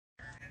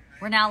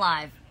We're now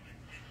live.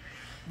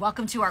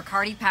 Welcome to our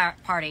Cardy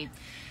party.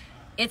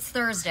 It's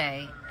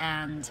Thursday,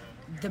 and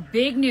the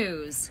big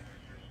news,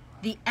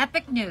 the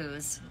epic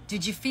news,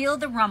 did you feel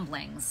the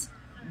rumblings?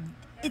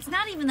 It's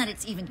not even that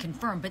it's even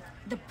confirmed, but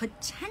the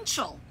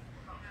potential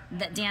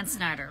that Dan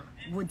Snyder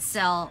would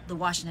sell the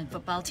Washington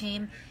football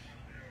team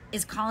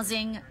is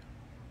causing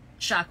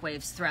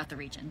shockwaves throughout the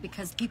region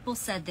because people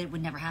said that it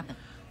would never happen.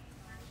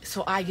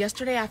 So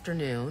yesterday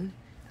afternoon,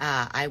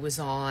 I was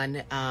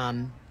on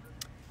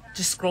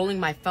just scrolling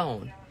my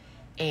phone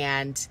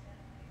and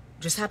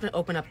just happened to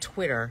open up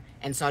Twitter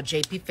and saw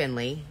JP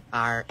Finley,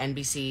 our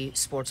NBC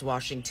Sports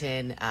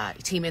Washington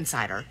team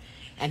insider,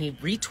 and he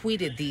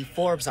retweeted the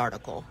Forbes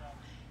article.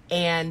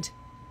 And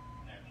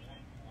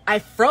I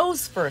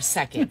froze for a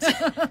second.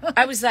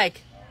 I was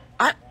like,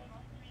 I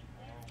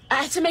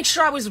had to make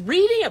sure I was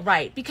reading it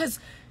right because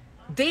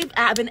they've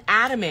been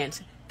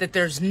adamant that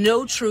there's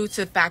no truth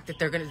to the fact that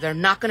they're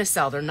not going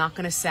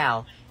to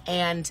sell.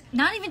 And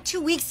not even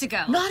 2 weeks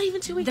ago.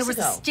 There was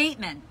a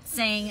statement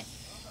saying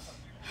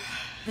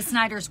the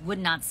Snyders would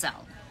not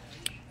sell.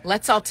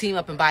 Let's all team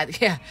up and buy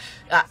the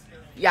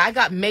I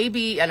got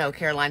maybe, I know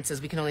Caroline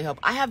says we can only hope.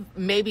 I have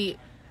maybe,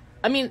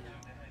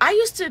 I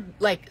used to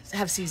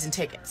have season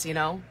tickets, you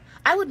know.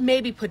 I would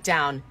maybe put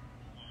down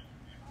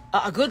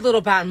a good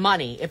little amount of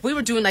money if we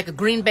were doing like a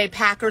Green Bay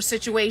Packers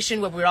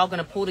situation where we were all going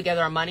to pool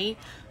together our money.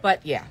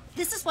 But yeah.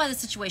 This is why the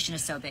situation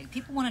is so big.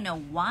 People want to know,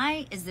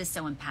 why is this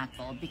so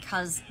impactful?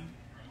 Because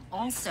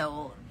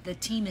also the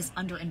team is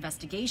under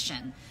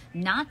investigation,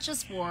 not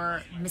just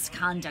for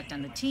misconduct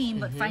on the team,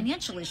 but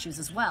financial issues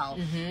as well.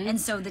 And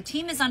so the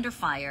team is under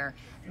fire.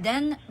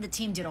 Then the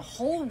team did a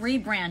whole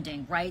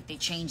rebranding, right? They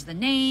changed the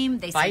name.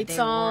 They said they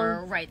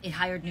were, right, it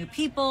hired new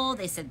people.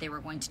 They said they were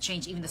going to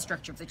change even the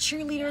structure of the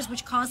cheerleaders,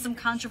 which caused some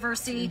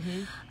controversy.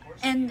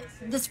 And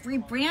this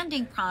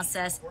rebranding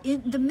process,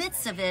 in the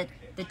midst of it,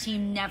 the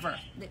team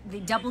they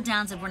doubled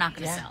down and said, we're not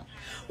going to sell.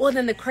 Well,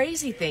 then the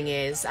crazy thing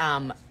is,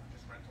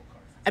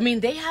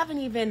 they haven't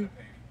even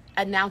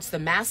announced the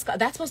mascot.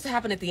 That's supposed to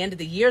happen at the end of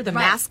the year, the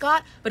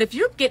mascot. But if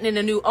you're getting in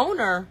a new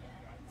owner,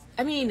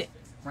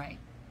 Right.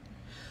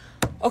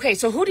 Okay,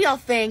 so who do y'all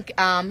think?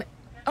 Oh,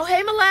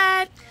 hey,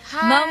 Milad.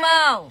 Hi.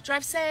 Momo.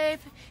 Drive safe.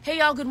 Hey,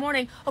 y'all, good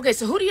morning. Okay,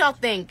 so who do y'all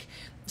think?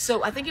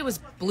 So I think it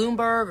was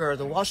Bloomberg or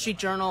the Wall Street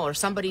Journal or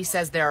somebody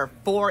says there are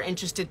 4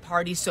 interested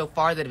parties so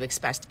far that have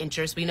expressed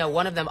interest. We know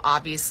one of them,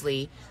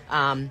 obviously,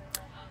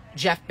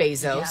 Jeff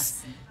Bezos.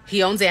 Yes.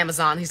 He owns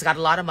Amazon. He's got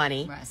a lot of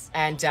money. Yes.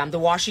 And the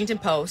Washington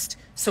Post.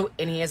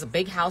 And he has a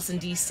big house in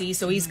D.C.,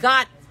 so he's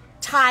got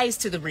ties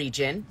to the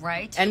region.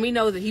 Right. And we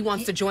know that he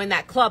wants to join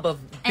that club of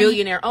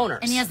billionaire owners.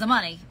 And he has the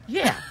money.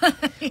 Yeah.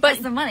 He has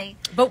the money.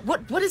 But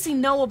what does he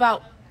know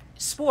about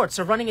sports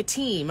or running a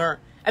team? Or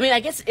I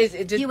guess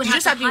you would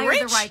just have to be hire rich?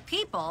 the right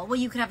people. Well,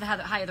 you could have to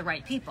hire the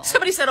right people.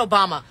 Somebody said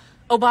Obama.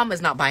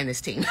 Obama's not buying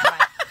this team.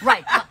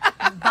 Right.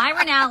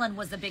 Byron Allen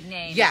was the big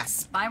name.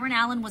 Yes. Byron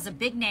Allen was a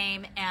big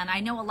name, and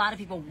I know a lot of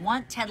people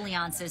want Ted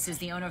Leonsis, who's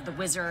the owner of the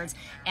Wizards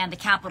and the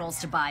Capitals,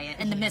 to buy it,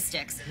 and the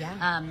Mystics.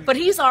 Yeah. But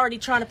he's already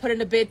trying to put in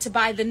a bid to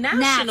buy the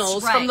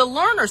Nationals from the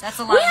Learners. That's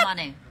a lot of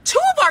money. 2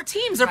 of our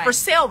teams are for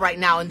sale right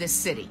now in this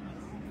city.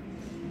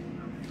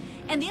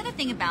 And the other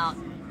thing about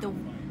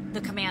the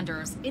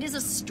Commanders, it is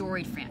a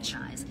storied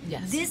franchise.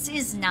 Yes. This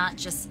is not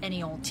just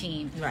any old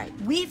team. Right.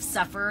 We've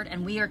suffered,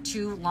 and we are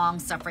 2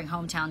 long-suffering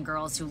hometown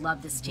girls who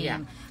love this team. Yeah.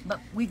 But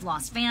we've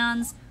lost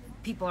fans.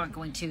 People aren't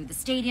going to the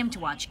stadium to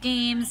watch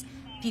games.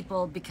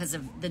 People, because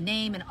of the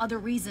name and other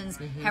reasons,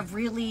 have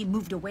really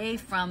moved away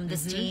from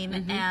this team.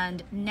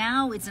 And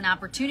now it's an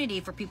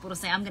opportunity for people to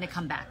say, I'm going to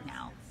come back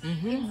now.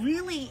 It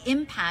really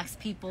impacts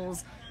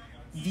people's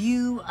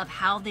view of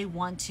how they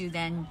want to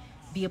then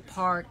be a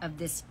part of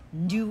this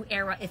new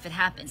era if it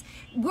happens.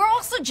 We're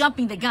also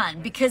jumping the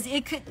gun because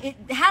it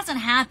hasn't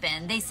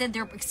happened. They said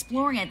they're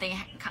exploring it. They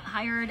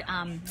hired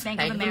Bank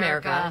of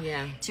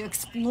America to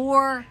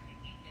explore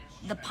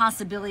the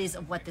possibilities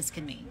of what this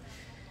can mean.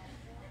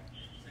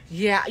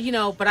 Yeah,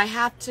 but I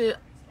have to,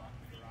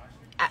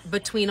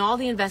 between all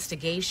the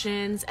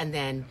investigations and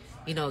then,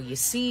 you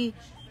see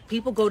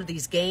people go to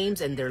these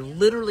games and they're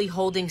literally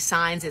holding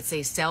signs that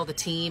say sell the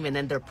team and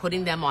then they're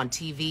putting them on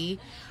TV.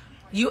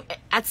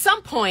 At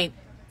some point,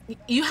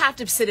 you have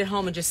to sit at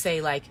home and just say,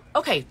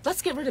 okay,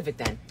 let's get rid of it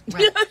then.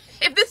 Right.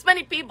 If this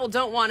many people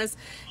don't want us,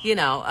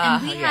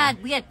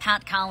 And we had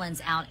Pat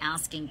Collins out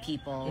asking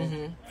people,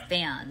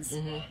 fans,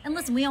 and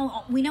listen,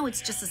 we know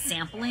it's just a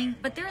sampling,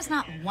 but there is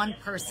not one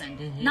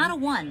person, not a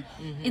one,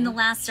 in the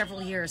last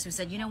several years who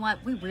said, you know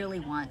what, we really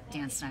want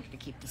Dan Snyder to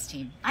keep this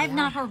team. I have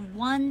not heard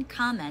one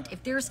comment.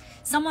 If there's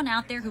someone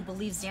out there who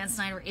believes Dan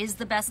Snyder is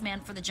the best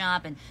man for the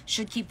job and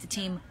should keep the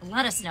team,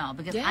 let us know,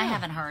 because I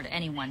haven't heard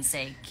anyone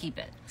say keep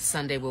it.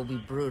 Sunday will be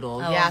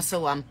brutal. Oh. Yeah,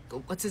 so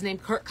what's his name?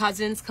 Kirk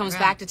Cousins comes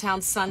back to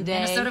town Sunday.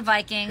 Minnesota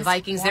Vikings. The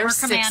Vikings, they're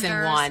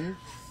 6-1.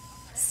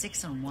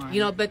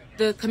 6-1. But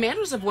the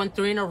Commanders have won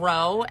 3 in a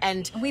row,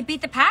 and we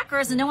beat the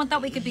Packers, and no one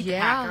thought we could beat the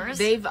Packers.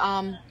 They've,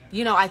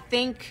 I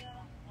think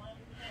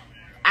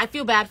I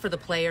feel bad for the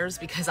players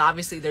because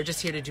obviously they're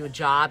just here to do a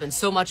job, and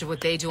so much of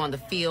what they do on the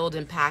field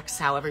impacts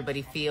how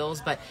everybody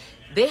feels. But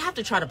they have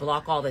to try to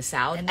block all this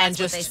out and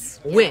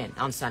just win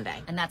on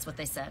Sunday. And that's what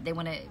they said. They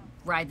want to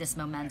ride this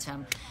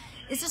momentum.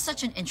 This is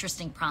such an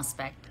interesting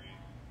prospect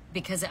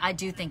because I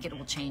do think it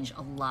will change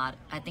a lot.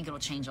 I think it will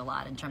change a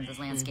lot in terms of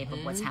the landscape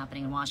of what's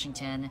happening in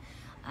Washington.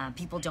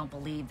 People don't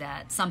believe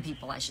that, some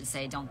people I should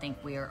say, don't think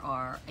we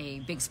are a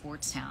big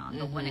sports town.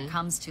 But when it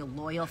comes to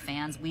loyal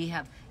fans,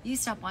 you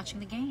stop watching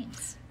the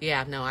games.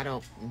 Yeah, no, I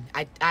don't.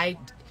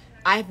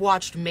 I've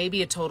watched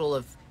maybe a total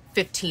of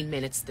 15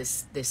 minutes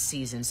this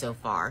season so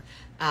far.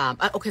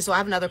 Okay, so I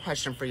have another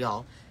question for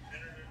y'all.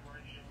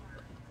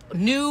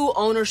 New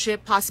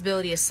ownership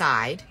possibility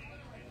aside,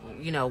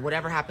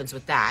 whatever happens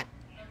with that,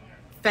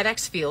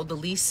 FedEx Field, the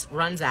lease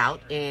runs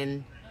out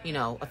in,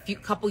 a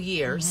couple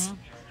years.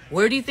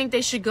 Where do you think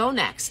they should go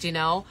next?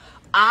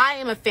 I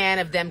am a fan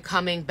of them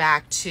coming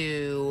back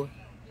to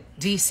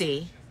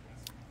DC.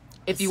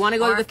 If you want to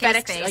go to the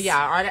FedEx,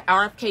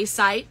 RFK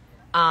site.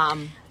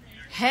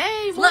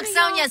 Hey, look,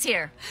 Sonia's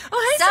here.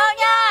 Oh, hey,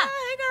 Sonia!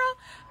 Hey,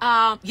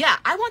 girl. Yeah,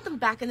 I want them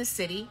back in the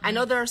city. I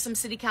know there are some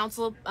city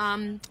council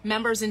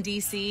members in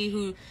DC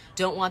who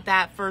don't want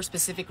that for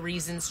specific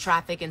reasons,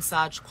 traffic and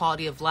such,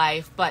 quality of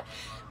life. But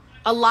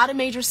a lot of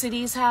major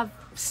cities have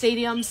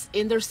stadiums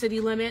in their city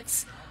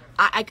limits.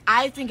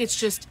 I think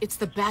it's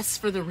the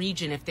best for the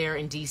region if they're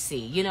in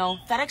DC.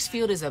 FedEx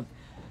Field is a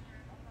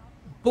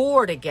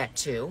bore to get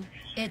to.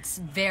 It's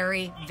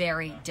very,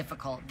 very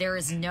difficult. There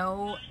is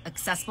no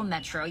accessible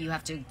metro. You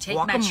have to take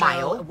walk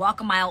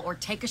a mile, or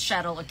take a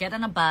shuttle, or get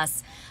on a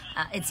bus.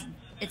 It's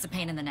a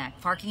pain in the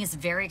neck. Parking is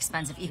very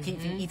expensive if you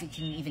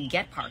can even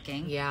get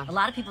parking. Yeah. A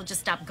lot of people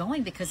just stop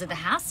going because of the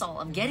hassle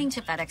of getting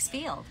to FedEx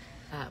Field.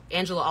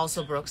 Angela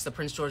also Brooks, the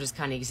Prince George's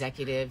County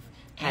executive,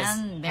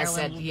 has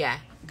said,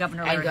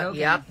 Governor Larry Hogan.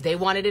 Yep, they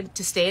wanted it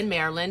to stay in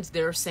Maryland.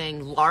 They're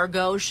saying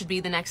Largo should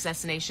be the next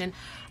destination.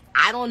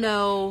 I don't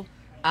know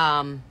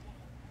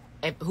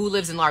who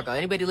lives in Largo.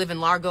 Anybody live in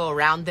Largo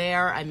around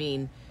there? I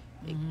mean,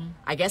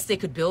 I guess they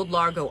could build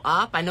Largo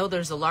up. I know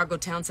there's a Largo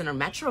Town Center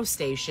metro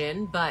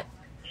station, but,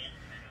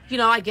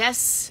 I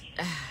guess,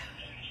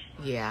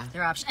 yeah.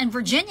 Their option. And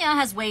Virginia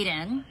has weighed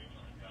in.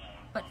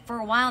 But for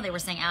a while, they were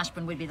saying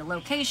Ashburn would be the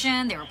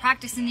location. They were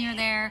practicing near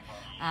there.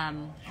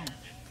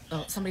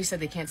 Oh, somebody said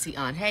they can't see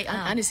Ann. Hey,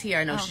 Ann is here.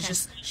 I know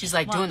she's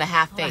like doing the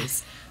half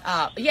face.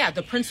 Yeah,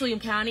 the Prince William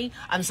County.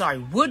 I'm sorry,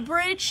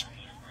 Woodbridge.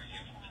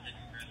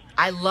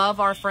 I love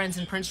our friends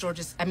in Prince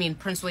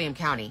William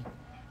County.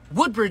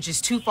 Woodbridge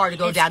is too far to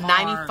go down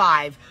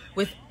 95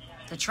 with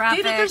the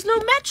traffic. There's no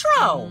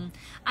metro.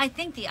 I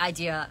think the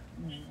idea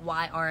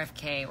why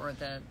RFK or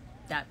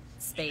that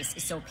space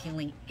is so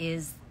appealing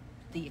is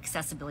the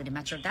accessibility to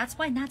Metro. That's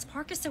why Nats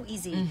Park is so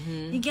easy.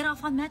 You get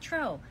off on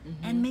Metro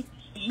and it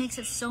makes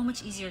it so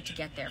much easier to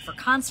get there. For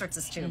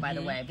concerts too, by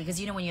the way, because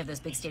when you have those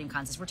big stadium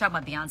concerts, we're talking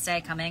about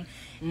Beyonce coming,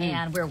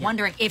 and we're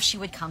wondering if she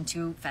would come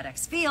to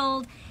FedEx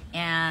Field,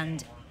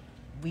 and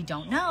we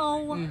don't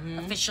know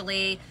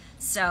officially.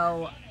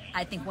 So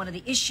I think one of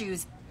the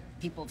issues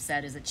people have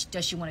said is that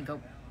does she want to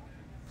go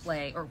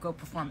play or go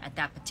perform at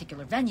that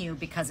particular venue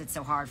because it's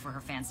so hard for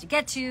her fans to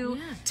get to.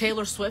 Yeah.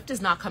 Taylor Swift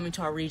is not coming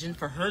to our region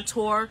for her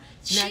tour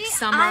next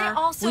summer.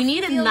 We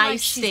need a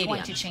nice stadium. She's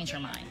going to change her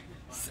mind.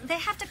 They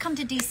have to come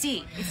to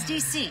DC. It's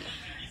DC.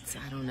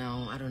 I don't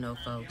know,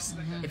 folks.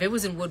 If it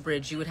was in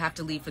Woodbridge, you would have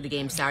to leave for the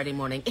game Saturday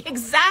morning.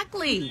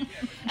 Exactly. And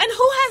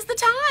who has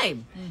the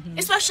time?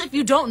 Especially if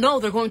you don't know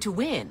they're going to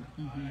win.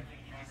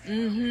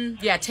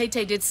 Yeah,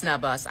 Tay-Tay did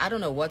snub us. I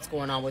don't know what's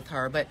going on with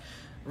her, but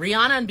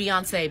Rihanna and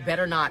Beyonce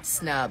better not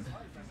snub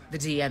the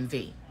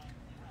DMV.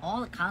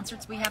 All the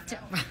concerts we have to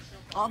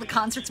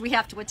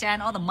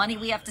attend, all the money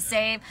we have to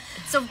save.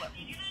 So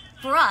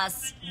for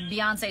us,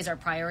 Beyonce is our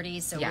priority,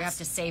 so we have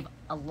to save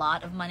a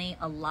lot of money,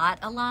 a lot.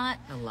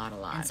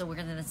 And so we're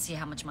going to see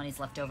how much money's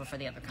left over for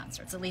the other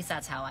concerts. At least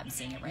that's how I'm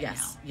seeing it right now.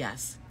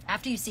 Yes.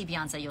 After you see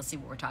Beyonce, you'll see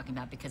what we're talking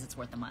about because it's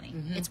worth the money.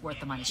 It's worth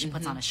the money. She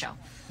puts on a show.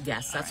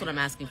 Yes, that's what I'm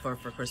asking for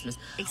Christmas.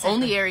 Exactly.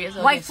 Only areas.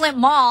 White Flint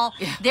Mall.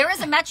 Yeah. There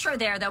is a metro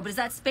there, though, but is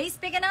that space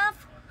big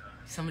enough?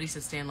 Somebody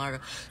said Stan Largo.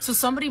 So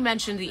somebody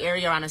mentioned the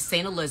area around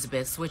St.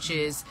 Elizabeth's, which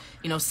is,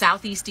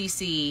 southeast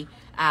DC,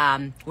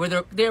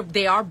 where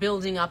they are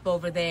building up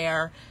over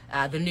there.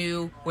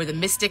 Where the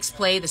Mystics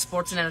play, the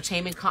sports and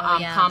entertainment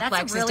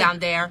complex is down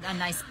there. A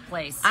nice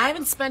place. I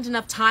haven't spent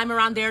enough time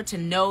around there to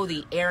know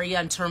the area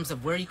in terms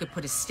of where you could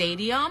put a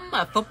stadium,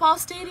 a football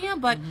stadium.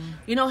 But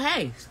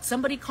hey,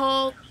 somebody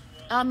call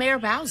Mayor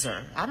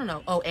Bowser. I don't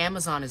know. Oh,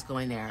 Amazon is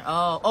going there.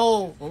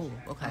 Oh,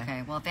 okay.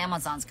 Okay, well, if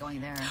Amazon's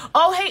going there.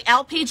 Oh, hey,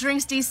 LP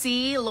Drinks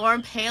DC,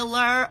 Lauren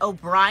Paler,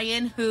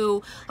 O'Brien,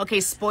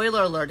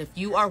 spoiler alert, if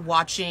you are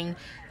watching,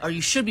 or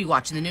you should be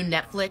watching the new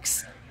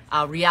Netflix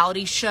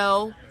reality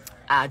show,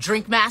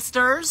 Drink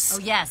Masters. Oh,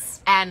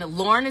 yes. And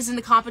Lauren is in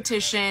the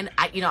competition.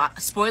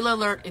 Spoiler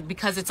alert,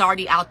 because it's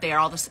already out there,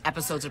 all the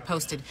episodes are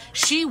posted.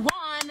 She won.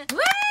 Woo!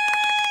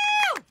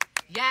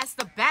 Yes,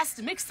 the best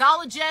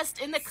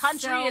mixologist in the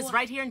country is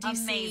right here in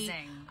DC.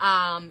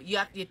 Amazing.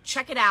 You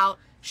check it out.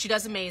 She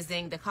does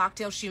amazing. The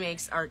cocktails she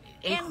makes are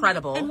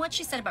incredible. And what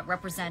she said about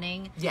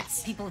representing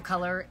people of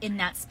color in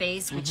that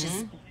space, which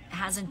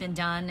hasn't been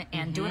done,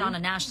 and do it on a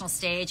national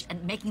stage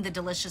and making the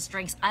delicious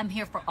drinks. I'm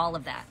here for all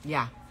of that.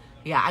 Yeah.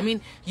 Yeah. I mean,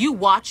 you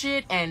watch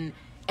it and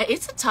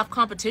it's a tough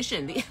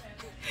competition.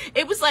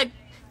 It was like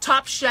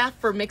Top Chef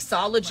for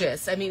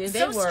mixologists. I mean,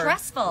 they were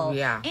stressful.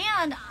 Yeah.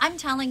 And I'm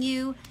telling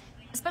you,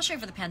 especially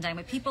for the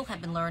pandemic, people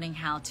have been learning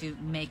how to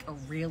make a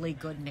really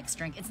good mixed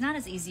drink. It's not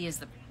as easy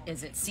as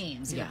it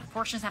seems. You know, the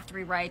portions have to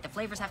be right, the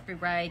flavors have to be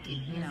right,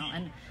 you know,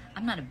 and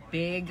I'm not a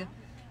big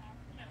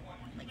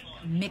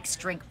mixed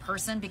drink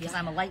person because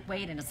I'm a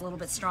lightweight and it's a little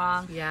bit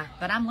strong. Yeah.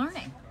 But I'm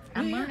learning.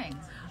 I'm learning.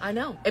 I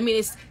know. I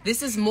mean,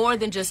 this is more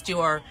than just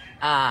your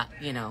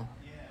you know,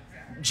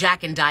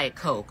 Jack and Diet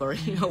Coke or,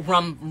 you know,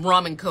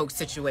 rum and Coke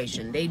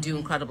situation. They do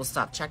incredible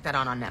stuff. Check that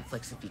out on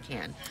Netflix if you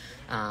can.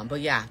 But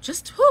yeah,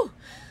 just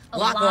a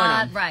lot going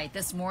on. Right.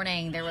 This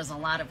morning there was a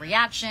lot of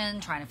reaction,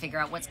 trying to figure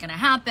out what's going to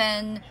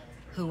happen,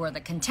 who are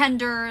the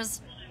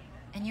contenders.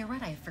 And you're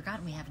right, I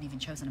forgot we haven't even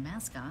chosen a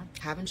mascot.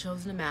 Haven't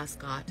chosen a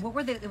mascot. What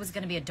were it was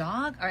going to be a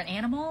dog or an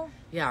animal?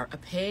 Yeah, a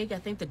pig. I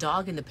think the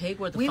dog and the pig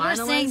were the finalists.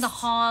 We were saying the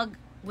hog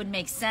would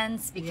make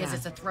sense because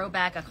it's a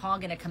throwback. A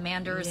hog in a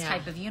commander's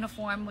type of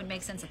uniform would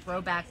make sense. A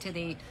throwback to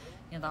the,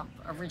 you know,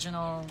 the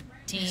original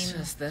team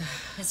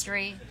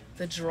history.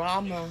 The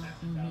drama.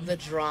 The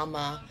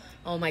drama.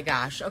 Oh my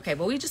gosh. Okay,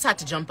 well, we just had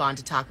to jump on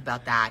to talk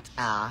about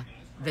that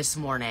this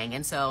morning.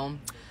 And so,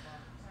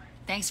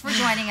 thanks for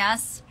joining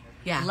us.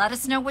 Yeah. Let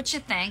us know what you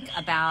think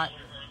about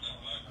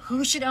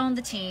who should own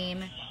the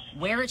team,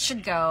 where it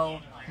should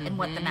go, and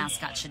what the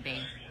mascot should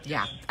be.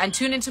 Yeah. And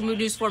tune into Mood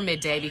News 4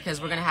 midday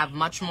because we're going to have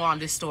much more on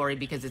this story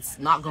because it's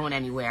not going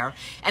anywhere.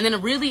 And then a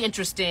really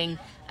interesting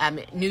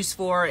News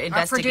 4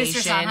 investigation. Our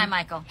producer's on. Hi,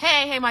 Michael.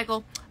 Hey,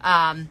 Michael.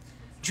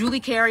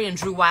 Julie Carey and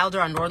Drew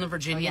Wilder on Northern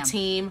Virginia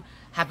team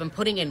have been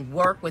putting in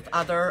work with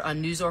other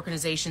news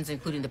organizations,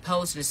 including the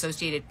Post and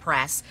Associated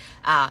Press.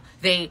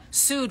 They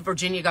sued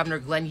Virginia Governor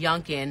Glenn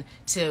Youngkin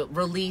to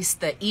release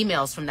the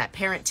emails from that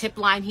parent tip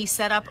line he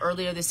set up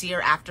earlier this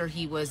year after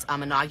he was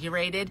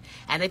inaugurated.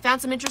 And they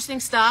found some interesting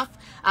stuff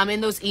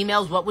in those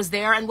emails, what was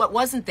there and what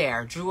wasn't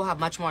there. Drew will have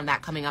much more on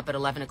that coming up at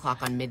 11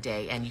 o'clock on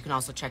midday. And you can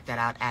also check that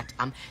out at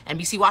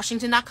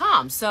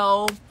NBCWashington.com.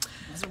 So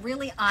it was a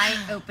really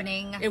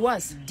eye-opening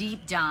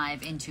deep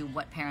dive into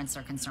what parents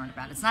are concerned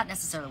about. It's not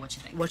necessarily what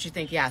you think. What you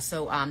think, yeah.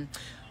 So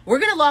we're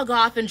going to log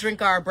off and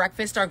drink our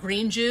breakfast, our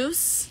green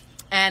juice,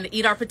 and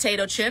eat our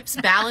potato chips.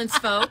 Balance,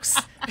 folks.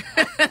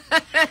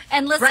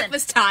 And listen,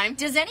 breakfast time.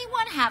 Does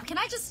anyone have, can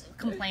I just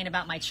complain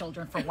about my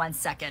children for 1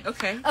 second?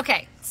 Okay.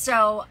 Okay,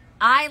 so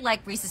I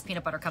like Reese's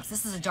Peanut Butter Cups.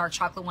 This is a dark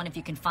chocolate one if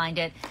you can find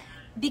it.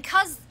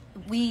 Because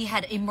we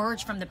had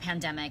emerged from the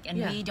pandemic and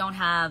we didn't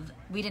have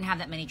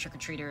that many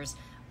trick-or-treaters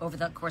over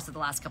the course of the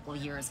last couple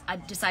of years, I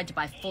decided to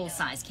buy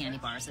full-size candy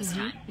bars this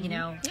time, you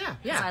know? Yeah.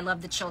 Because I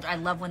love the children. I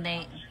love when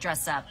they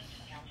dress up.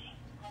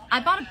 I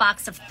bought a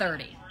box of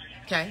 30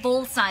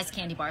 full-size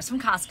candy bars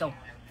from Costco.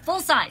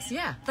 Full-size.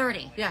 Yeah.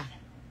 30. Yeah.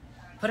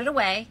 Put it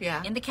away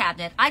in the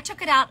cabinet. I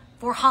took it out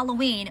for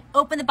Halloween,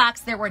 opened the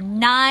box. There were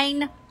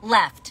 9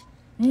 left.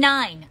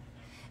 9.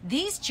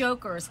 These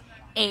jokers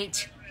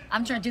ate,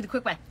 I'm trying to do the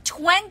quick math,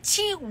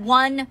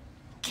 21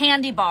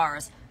 candy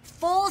bars,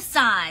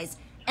 full-size,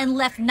 and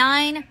left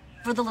 9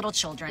 for the little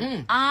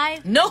children.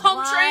 No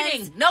home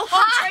training. No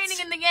home training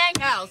in the Yang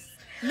house.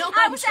 No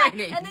home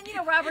training. And then, you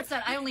know, Robert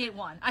said, I only ate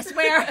 1. I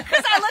swear.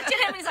 Because I looked at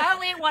him and he said, I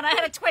only ate 1. I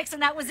had a Twix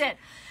and that was it.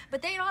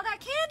 But they ate all that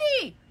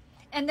candy.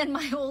 And then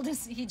my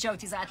oldest, he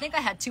joked, he said, I think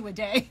I had 2 a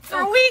day for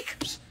a week.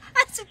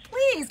 I said,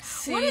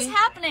 please, what is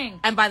happening?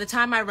 And by the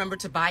time I remembered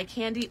to buy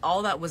candy,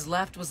 all that was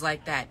left was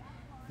like that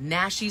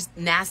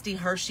nasty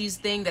Hershey's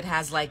thing that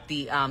has like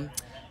the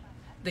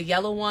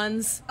yellow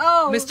ones.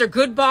 Mr.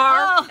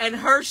 Goodbar and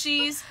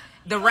Hershey's.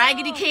 The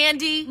raggedy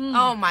candy.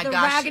 Oh my gosh. The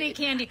raggedy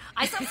candy.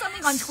 I saw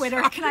something on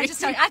Twitter. Can I just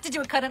tell you? I have to do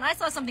a cut in. I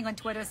saw something on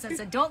Twitter that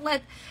said, don't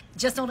let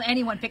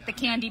anyone pick the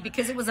candy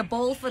because it was a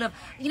bowl full of,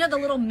 you know, the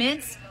little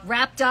mints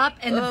wrapped up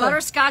and the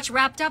butterscotch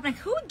wrapped up. And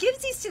who gives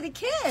these to the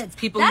kids?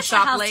 People who shop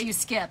late. That's the house you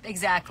skip.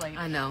 Exactly.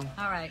 I know.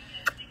 All right.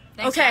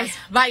 Thanks, okay. guys.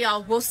 Bye,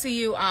 y'all. We'll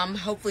see you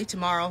hopefully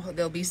tomorrow.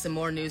 There'll be some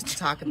more news to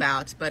talk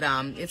about. But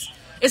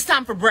it's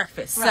time for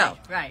breakfast. Right,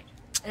 right.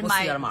 And we'll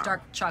see you tomorrow.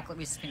 Dark chocolate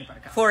Reese's Peanut Butter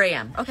Cup. 4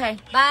 a.m. Okay.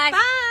 Bye.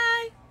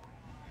 Bye.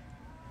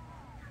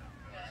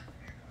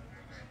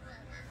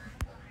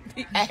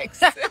 The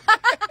eggs.